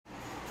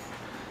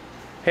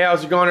Hey,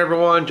 how's it going,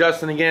 everyone?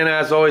 Justin again,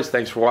 as always.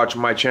 Thanks for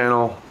watching my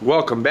channel.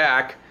 Welcome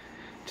back.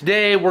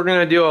 Today we're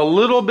going to do a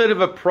little bit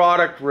of a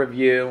product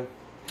review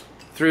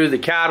through the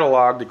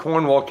catalog, the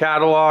Cornwell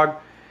catalog.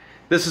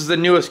 This is the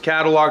newest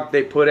catalog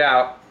they put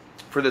out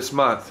for this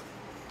month.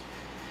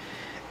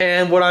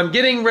 And what I'm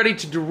getting ready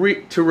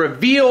to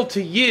reveal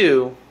to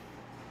you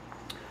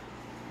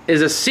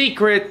is a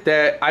secret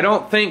that I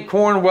don't think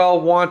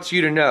Cornwell wants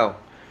you to know.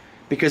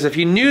 Because if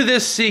you knew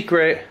this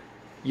secret,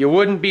 you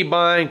wouldn't be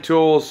buying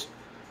tools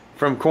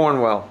from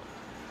Cornwell.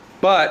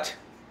 But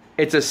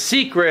it's a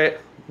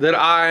secret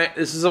that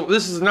this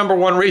is the number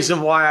one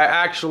reason why I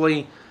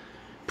actually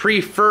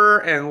prefer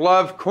and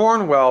love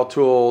Cornwell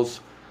tools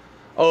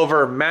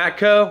over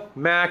Matco,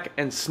 Mac,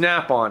 and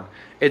Snap-on.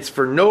 It's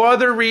for no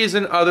other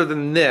reason other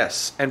than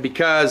this, and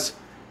because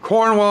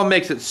Cornwell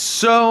makes it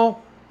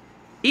so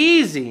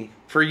easy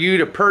for you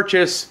to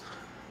purchase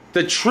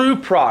the true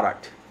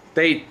product.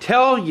 They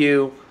tell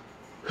you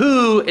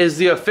who is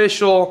the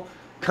official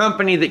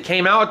company that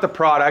came out with the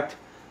product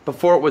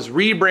before it was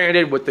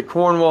rebranded with the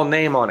Cornwell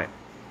name on it.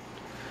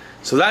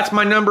 So that's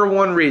my number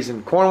one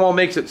reason. Cornwell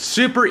makes it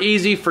super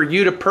easy for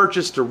you to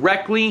purchase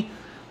directly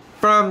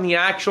from the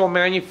actual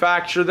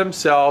manufacturer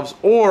themselves,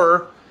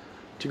 or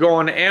to go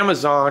on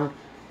Amazon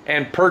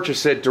and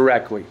purchase it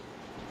directly.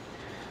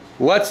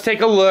 Let's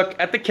take a look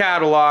at the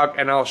catalog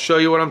and I'll show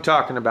you what I'm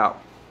talking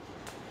about.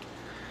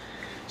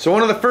 So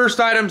one of the first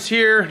items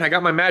here, I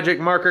got my magic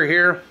marker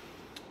here,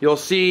 you'll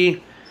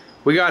see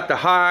we got the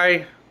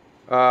high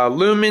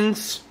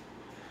lumens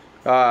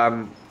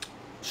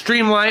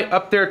streamlight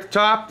up there at the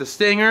top, the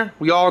Stinger.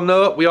 We all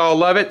know it, we all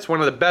love it. It's one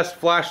of the best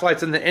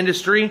flashlights in the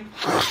industry.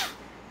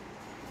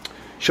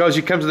 Shows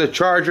you comes with a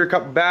charger, a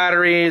couple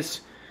batteries,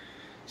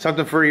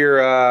 something for your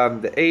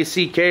the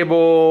AC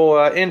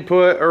cable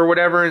input or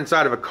whatever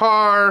inside of a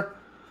car.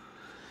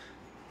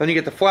 Then you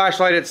get the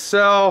flashlight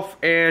itself,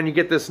 and you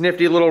get this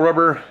nifty little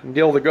rubber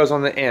deal that goes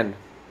on the end.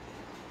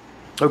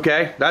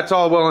 Okay, that's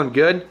all well and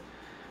good.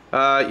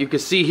 You can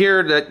see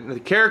here that the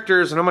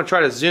characters, and I'm going to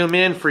try to zoom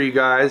in for you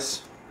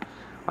guys.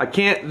 I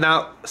can't,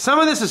 now some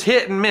of this is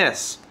hit and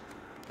miss,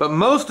 but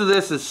most of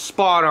this is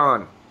spot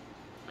on.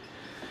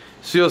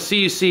 So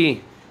you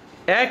see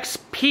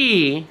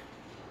XP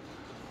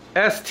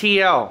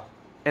STL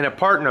and a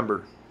part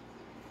number.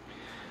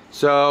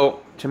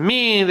 So to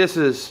me this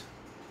is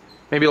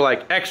maybe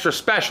like extra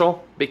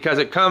special because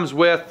it comes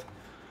with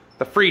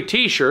the free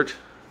t-shirt,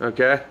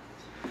 okay?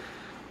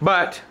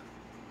 But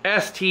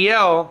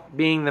STL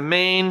being the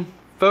main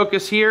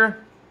focus here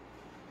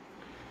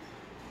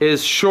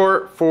is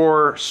short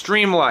for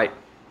Streamlight.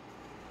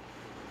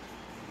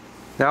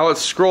 Now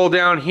let's scroll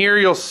down here.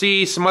 You'll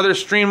see some other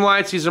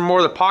Streamlights. These are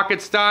more the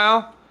pocket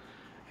style.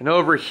 And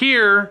over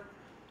here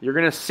you're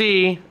going to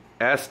see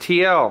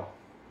STL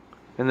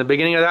in the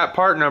beginning of that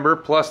part number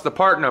plus the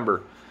part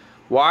number.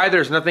 Why?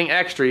 There's nothing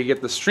extra. You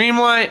get the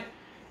Streamlight,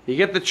 you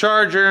get the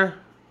charger,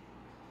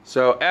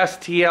 so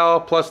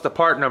STL plus the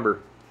part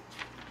number.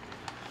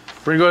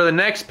 We're going to go to the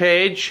next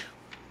page.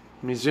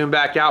 Let me zoom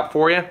back out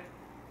for you.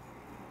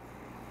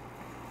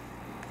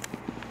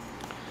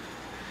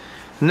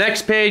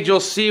 Next page you'll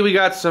see we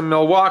got some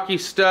Milwaukee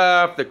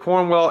stuff, the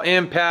Cornwell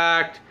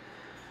Impact,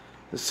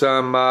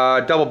 some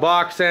double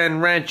box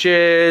end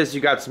wrenches,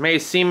 you got some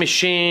AC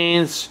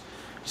machines,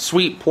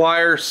 sweet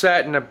plier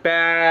set in a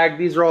bag.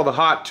 These are all the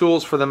hot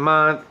tools for the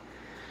month.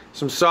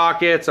 Some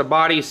sockets, a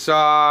body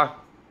saw,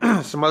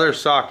 some other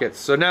sockets.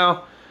 So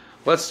now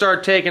let's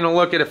start taking a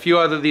look at a few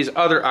of these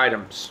other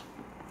items.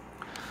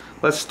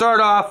 Let's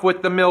start off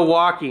with the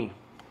Milwaukee.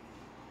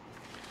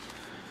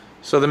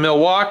 So the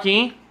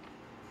Milwaukee,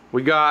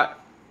 we got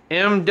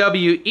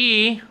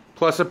MWE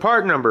plus a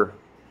part number,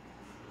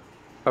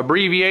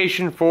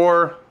 abbreviation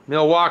for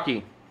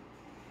Milwaukee.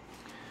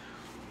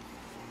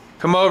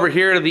 Come over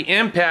here to the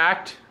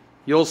Impact,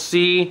 you'll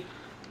see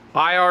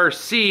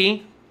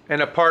IRC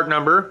and a part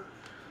number.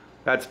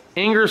 That's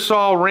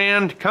Ingersoll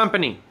Rand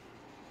Company,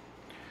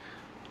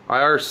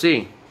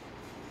 IRC.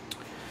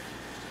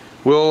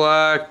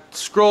 We'll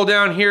scroll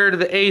down here to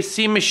the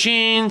AC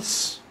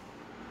machines,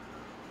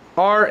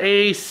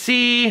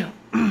 RAC.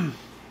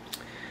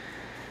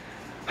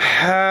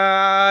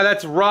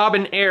 That's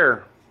Robin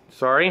Air.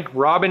 Sorry,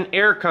 Robin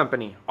Air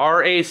Company,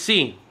 RAC.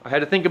 I had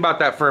to think about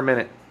that for a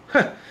minute.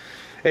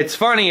 It's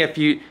funny, if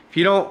you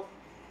don't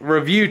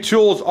review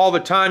tools all the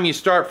time, you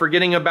start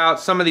forgetting about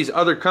some of these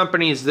other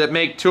companies that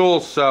make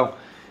tools, so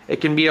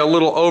it can be a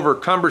little over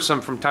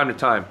cumbersome from time to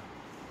time.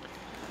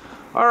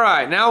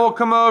 Alright, now we'll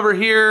come over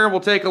here, we'll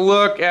take a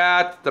look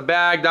at the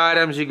bagged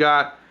items. You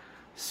got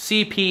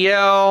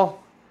CPL,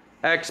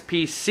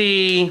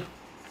 XPC,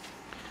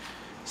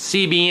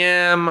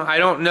 CBM. I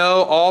don't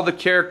know all the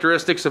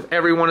characteristics of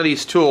every one of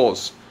these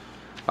tools,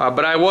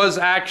 but I was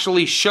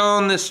actually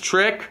shown this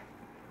trick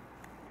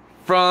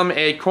from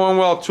a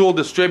Cornwell tool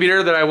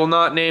distributor that I will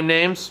not name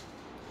names,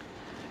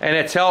 and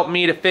it's helped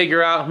me to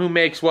figure out who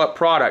makes what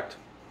product.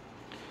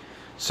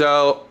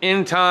 So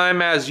in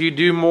time, as you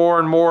do more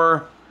and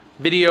more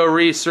video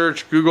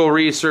research, Google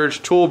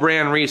research, tool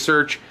brand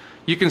research,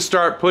 you can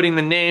start putting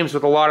the names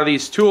with a lot of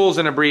these tools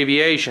and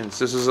abbreviations.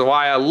 This is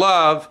why I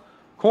love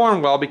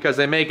Cornwell, because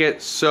they make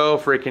it so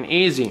freaking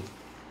easy.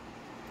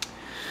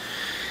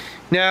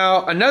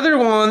 Now another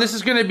one, this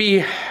is going to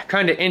be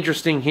kind of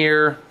interesting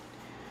here.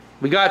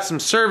 We got some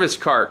service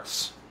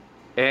carts,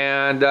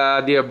 and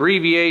the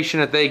abbreviation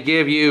that they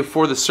give you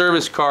for the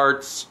service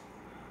carts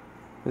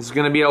is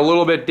going to be a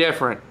little bit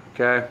different,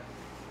 okay?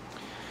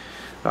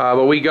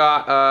 But we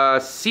got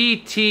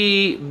CTBMM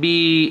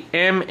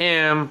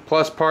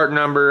plus part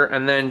number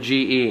and then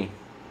GE.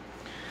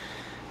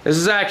 This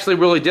is actually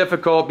really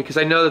difficult because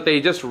I know that they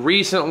just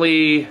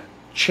recently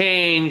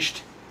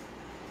changed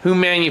who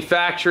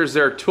manufactures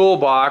their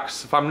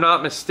toolbox. If I'm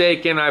not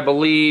mistaken, I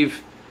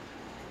believe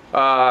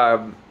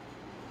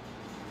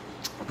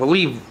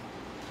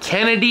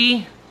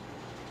Kennedy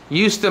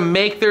used to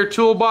make their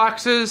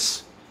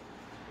toolboxes,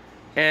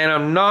 and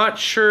I'm not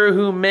sure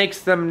who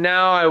makes them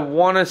now. I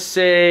want to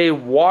say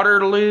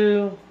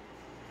Waterloo.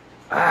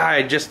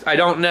 I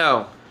don't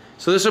know.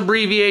 So this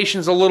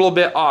abbreviation's a little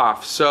bit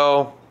off,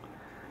 so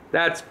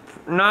that's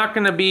not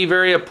going to be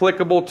very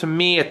applicable to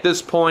me at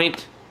this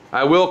point.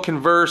 I will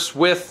converse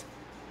with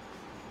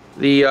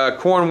the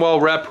Cornwell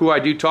rep who I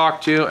do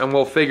talk to, and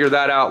we'll figure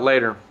that out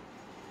later.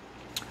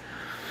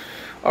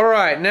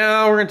 Alright,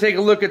 now we're going to take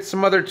a look at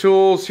some other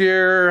tools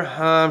here.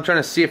 I'm trying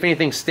to see if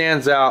anything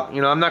stands out.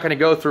 You know, I'm not going to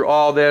go through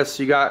all this.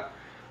 You got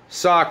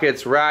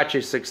sockets,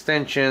 ratchets,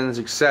 extensions,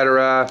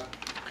 etc.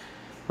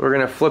 We're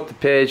going to flip the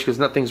page because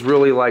nothing's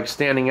really like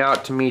standing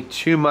out to me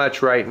too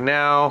much right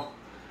now.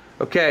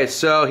 Okay,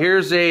 so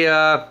here's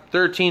a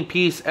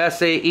 13-piece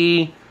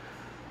SAE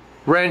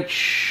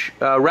wrench,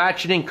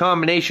 ratcheting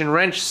combination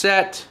wrench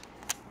set.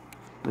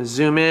 Let's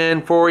zoom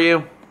in for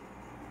you.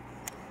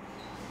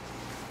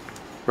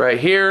 Right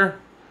here,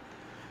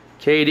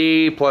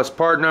 KD plus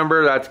part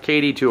number, that's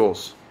KD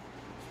Tools.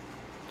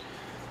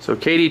 So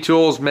KD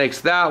Tools makes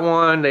that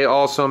one. They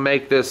also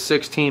make this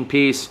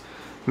 16-piece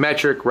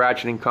metric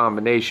ratcheting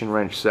combination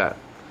wrench set.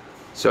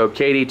 So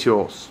KD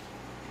Tools.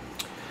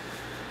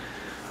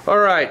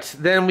 Alright,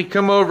 then we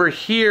come over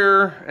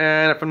here,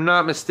 and if I'm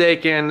not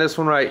mistaken, this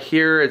one right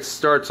here, it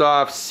starts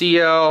off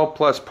CL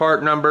plus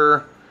part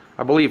number.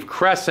 I believe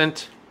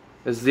Crescent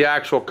is the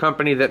actual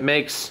company that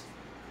makes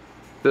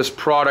this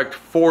product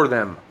for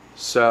them.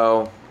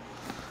 So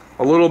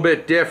a little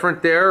bit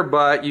different there,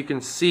 but you can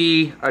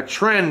see a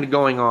trend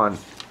going on.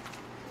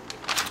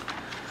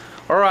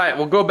 Alright,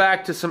 we'll go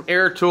back to some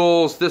air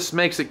tools. This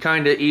makes it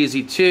kind of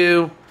easy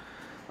too.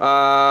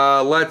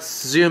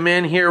 Let's zoom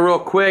in here real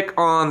quick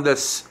on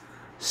this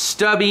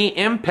stubby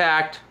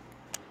impact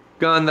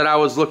gun that I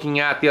was looking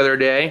at the other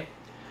day.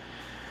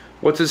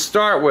 What's it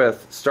start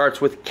with? It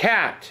starts with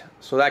CAT.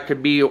 So that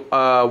could be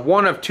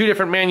one of two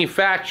different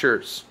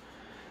manufacturers.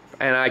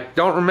 And I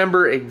don't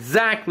remember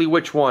exactly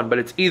which one, but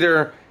it's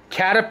either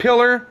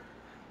Caterpillar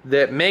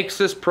that makes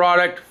this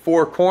product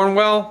for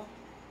Cornwell,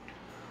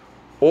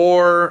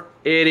 or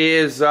it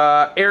is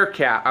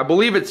Aircat. I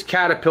believe it's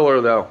Caterpillar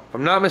though. If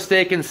I'm not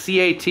mistaken,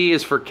 CAT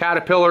is for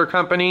Caterpillar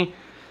Company.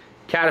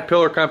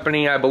 Caterpillar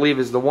Company, I believe,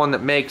 is the one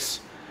that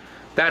makes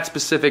that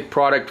specific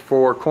product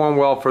for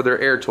Cornwell for their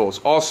air tools.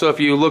 Also, if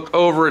you look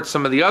over at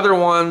some of the other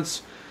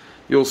ones,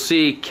 you'll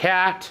see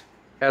CAT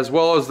as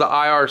well as the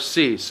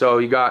IRC. So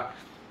you got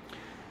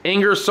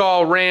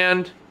Ingersoll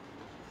Rand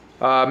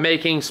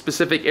making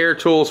specific air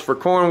tools for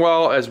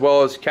Cornwell, as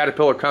well as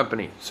Caterpillar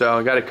Company. So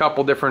I got a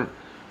couple different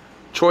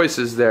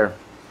choices there.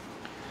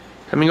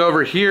 Coming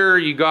over here,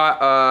 you got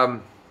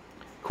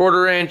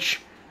 1/4 inch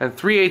and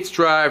 3/8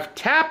 drive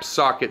tap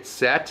socket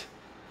set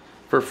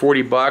for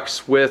 40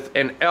 bucks with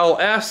an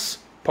LS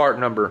part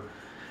number.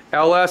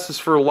 LS is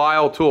for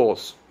Lyle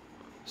Tools.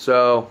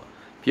 So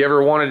if you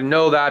ever wanted to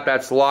know that,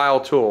 that's Lyle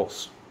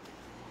Tools.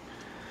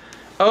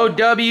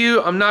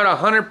 OW, I'm not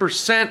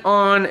 100%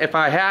 on. If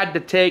I had to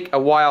take a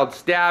wild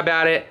stab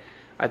at it,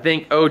 I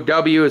think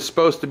OW is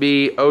supposed to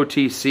be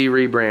OTC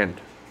rebrand.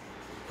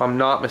 If I'm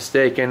not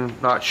mistaken,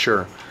 not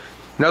sure.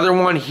 Another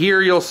one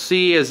here you'll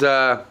see is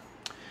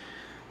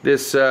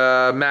this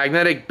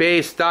magnetic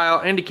base dial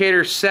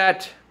indicator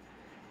set.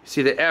 You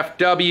see the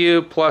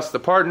FW plus the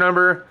part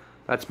number.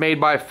 That's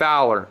made by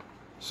Fowler.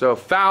 So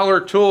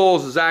Fowler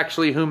Tools is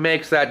actually who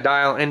makes that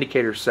dial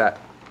indicator set.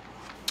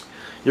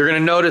 You're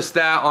going to notice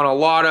that on a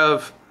lot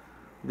of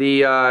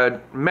the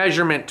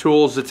measurement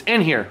tools that's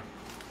in here.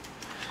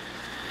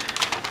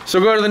 So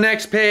go to the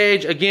next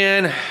page.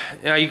 Again,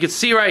 you can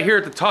see right here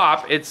at the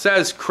top, it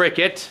says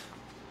Cricut.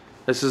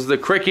 This is the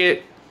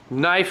Cricut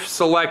knife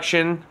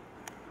selection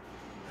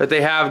that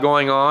they have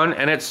going on,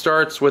 and it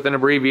starts with an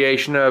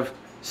abbreviation of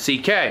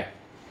CK.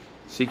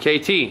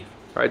 CKT,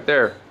 right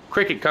there.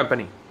 Cricut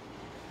Company.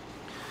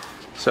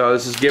 So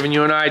this is giving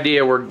you an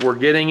idea. We're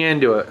getting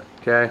into it,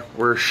 okay?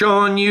 We're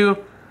showing you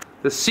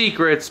the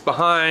secrets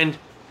behind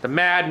the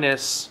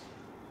madness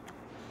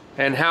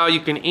and how you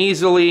can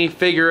easily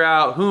figure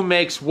out who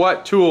makes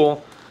what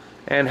tool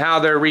and how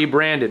they're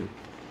rebranded.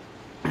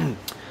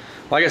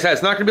 Like I said,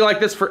 it's not going to be like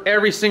this for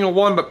every single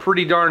one, but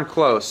pretty darn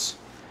close.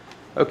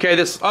 Okay,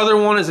 this other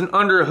one is an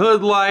under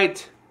hood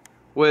light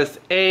with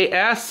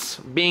AS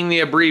being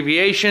the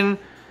abbreviation.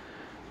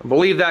 I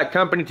believe that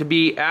company to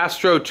be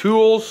Astro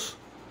Tools.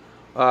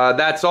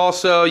 That's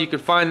also, you can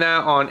find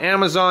that on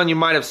Amazon. You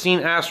might have seen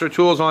Astro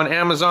Tools on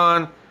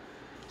Amazon.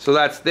 So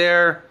that's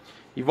there.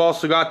 You've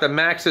also got the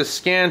Maxxis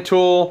scan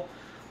tool,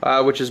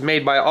 which is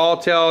made by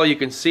Autel. You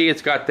can see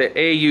it's got the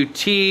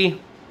AUT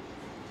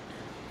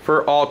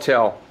for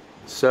Autel.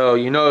 So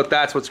you know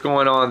that's what's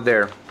going on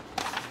there.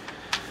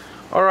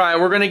 Alright,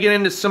 we're going to get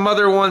into some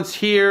other ones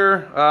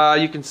here.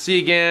 You can see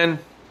again,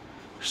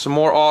 some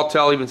more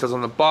Autel, even says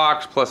on the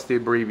box, plus the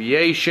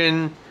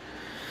abbreviation.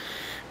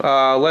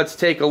 Let's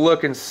take a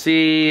look and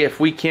see if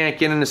we can't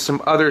get into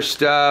some other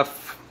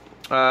stuff.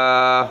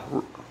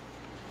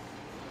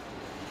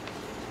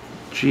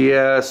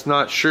 GS,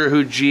 not sure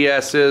who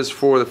GS is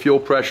for the fuel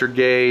pressure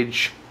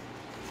gauge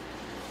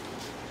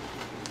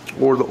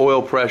or the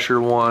oil pressure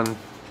one.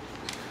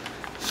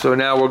 So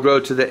now we'll go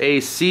to the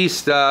AC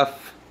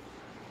stuff.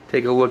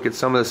 Take a look at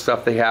some of the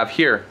stuff they have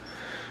here.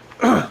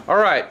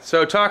 Alright,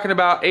 so talking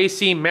about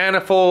AC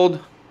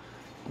manifold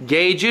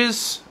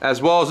gauges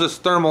as well as this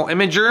thermal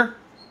imager.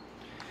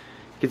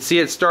 You can see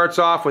it starts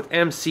off with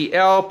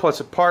MCL plus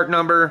a part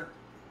number.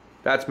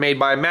 That's made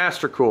by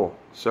Mastercool.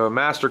 So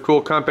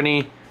Mastercool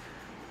Company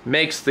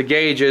makes the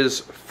gauges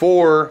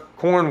for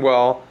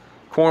Cornwell.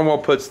 Cornwell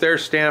puts their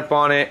stamp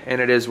on it,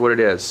 and it is what it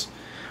is.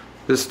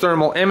 This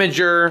thermal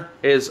imager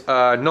is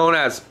known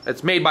as,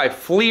 it's made by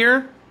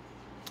FLIR.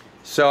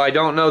 So I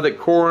don't know that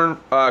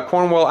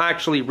Cornwell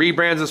actually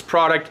rebrands this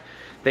product.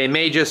 They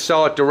may just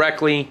sell it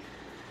directly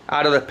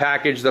out of the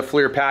package, the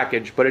FLIR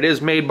package. But it is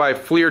made by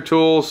FLIR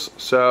Tools,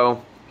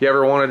 so if you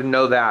ever wanted to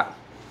know that.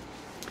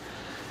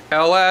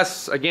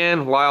 LS,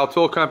 again, Lyle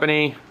Tool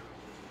Company.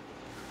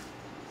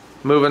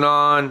 Moving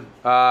on.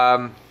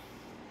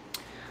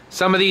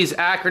 Some of these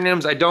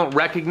acronyms I don't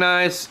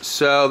recognize,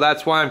 so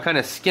that's why I'm kind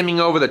of skimming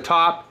over the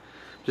top.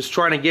 Just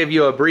trying to give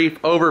you a brief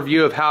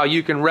overview of how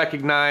you can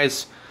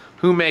recognize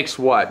who makes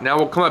what. Now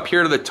we'll come up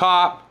here to the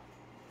top.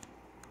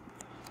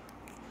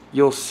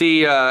 You'll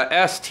see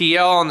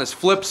STL on this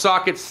flip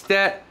socket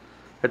set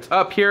that's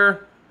up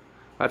here.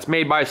 That's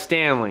made by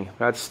Stanley.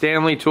 That's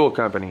Stanley Tool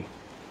Company.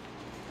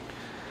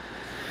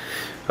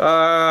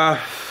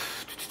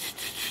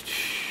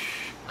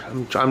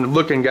 I'm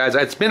looking, guys.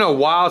 It's been a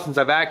while since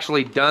I've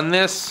actually done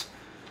this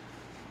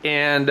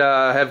and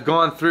have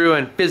gone through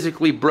and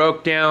physically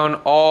broke down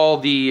all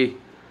the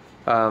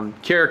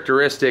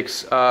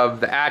characteristics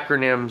of the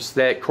acronyms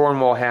that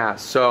Cornwell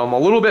has. So I'm a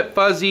little bit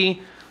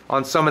fuzzy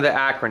on some of the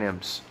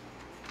acronyms.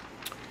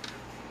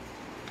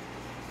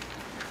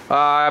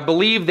 I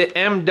believe the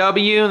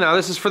MW, now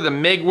this is for the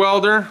MIG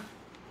welder.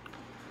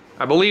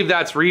 I believe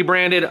that's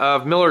rebranded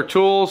of Miller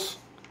Tools.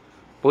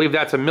 I believe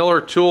that's a Miller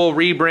Tool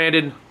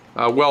rebranded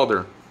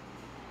welder,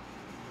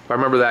 if I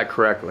remember that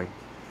correctly.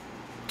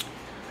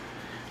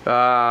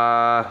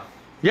 Yeah,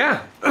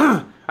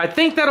 I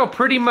think that'll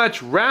pretty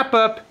much wrap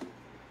up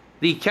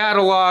the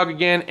catalog.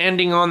 Again,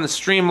 ending on the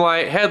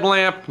Streamlight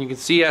headlamp. You can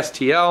see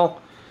STL,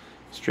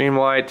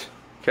 Streamlight,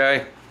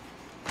 okay.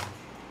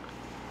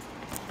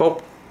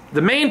 Well,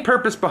 the main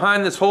purpose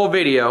behind this whole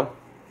video,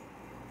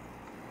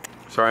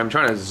 sorry, I'm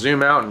trying to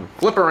zoom out and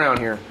flip around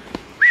here.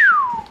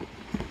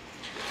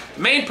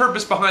 The main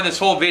purpose behind this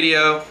whole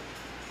video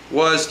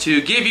was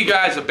to give you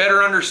guys a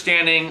better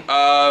understanding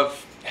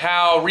of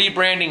how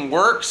rebranding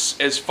works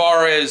as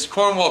far as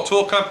Cornwell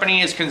Tool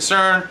Company is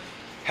concerned,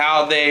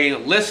 how they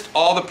list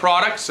all the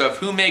products of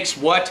who makes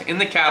what in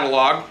the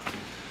catalog.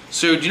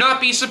 So do not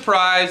be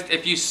surprised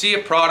if you see a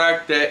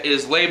product that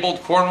is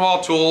labeled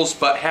Cornwell Tools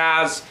but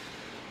has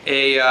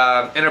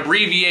an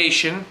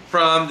abbreviation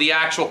from the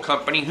actual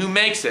company who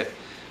makes it.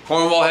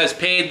 Cornwell has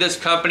paid this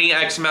company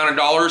X amount of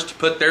dollars to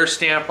put their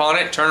stamp on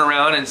it, turn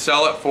around and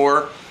sell it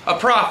for a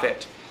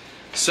profit.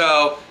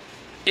 So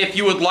if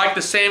you would like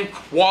the same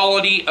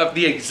quality of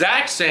the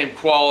exact same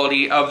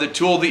quality of the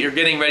tool that you're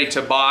getting ready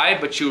to buy,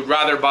 but you would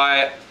rather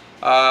buy it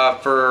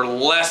for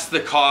less the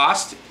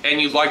cost, and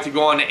you'd like to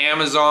go on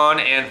Amazon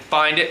and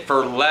find it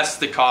for less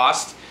the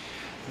cost,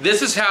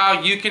 this is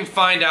how you can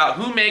find out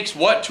who makes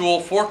what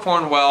tool for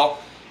Cornwell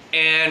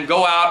and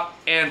go out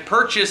and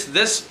purchase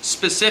this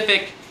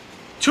specific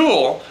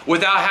tool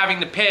without having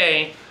to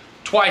pay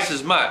twice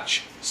as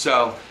much.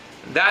 So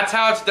that's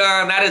how it's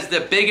done. That is the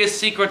biggest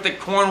secret that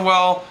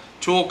Cornwell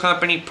Tool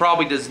Company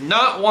probably does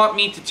not want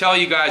me to tell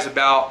you guys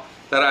about,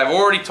 that I've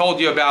already told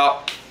you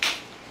about.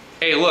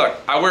 Hey, look,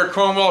 I wear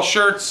Cornwell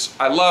shirts.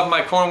 I love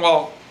my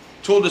Cornwell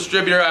tool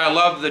distributor. I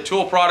love the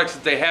tool products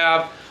that they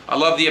have. I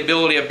love the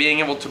ability of being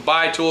able to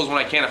buy tools when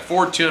I can't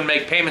afford to and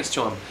make payments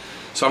to them.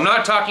 So I'm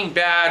not talking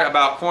bad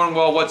about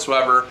Cornwell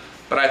whatsoever,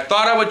 but I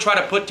thought I would try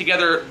to put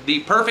together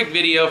the perfect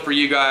video for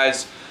you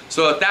guys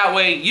so that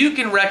way you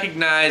can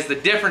recognize the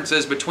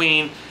differences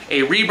between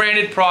a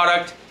rebranded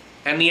product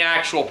and the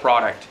actual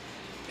product.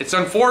 It's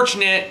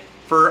unfortunate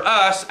for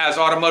us as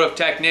automotive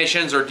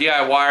technicians or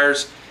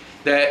DIYers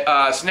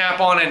that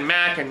Snap-on and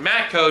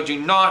Matco do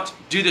not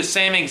do the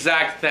same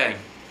exact thing.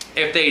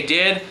 If they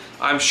did,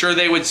 I'm sure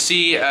they would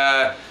see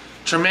a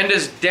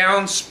tremendous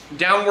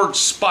downward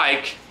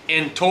spike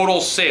in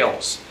total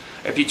sales.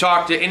 If you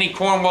talk to any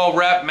Cornwell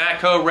rep,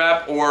 Matco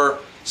rep, or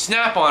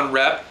Snap-on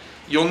rep,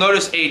 you'll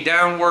notice a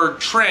downward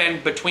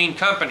trend between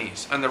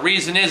companies. And the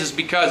reason is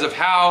because of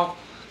how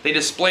they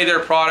display their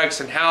products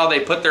and how they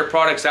put their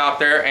products out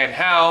there and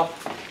how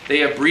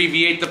they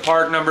abbreviate the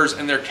part numbers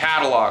in their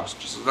catalogs.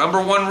 Which is the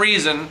 #1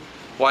 reason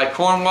why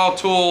Cornwell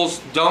tools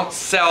don't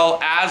sell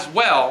as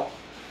well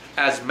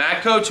as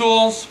Matco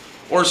tools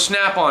or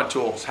Snap-on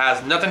tools.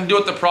 Has nothing to do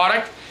with the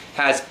product,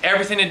 has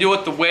everything to do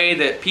with the way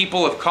that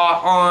people have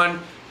caught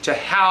on to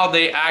how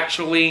they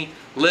actually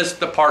list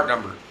the part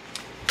number.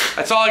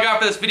 That's all I got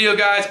for this video,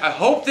 guys. I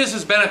hope this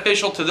is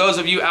beneficial to those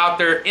of you out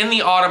there in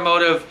the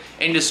automotive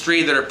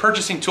industry that are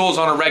purchasing tools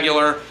on a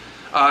regular,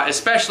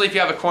 especially if you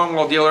have a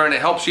Cornwell dealer, and it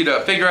helps you to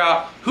figure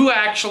out who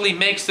actually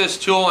makes this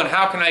tool and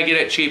how can I get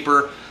it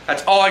cheaper.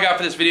 That's all I got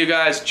for this video,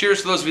 guys.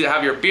 Cheers to those of you that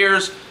have your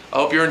beers. I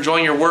hope you're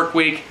enjoying your work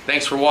week.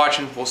 Thanks for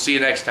watching. We'll see you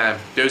next time.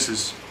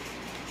 Deuces.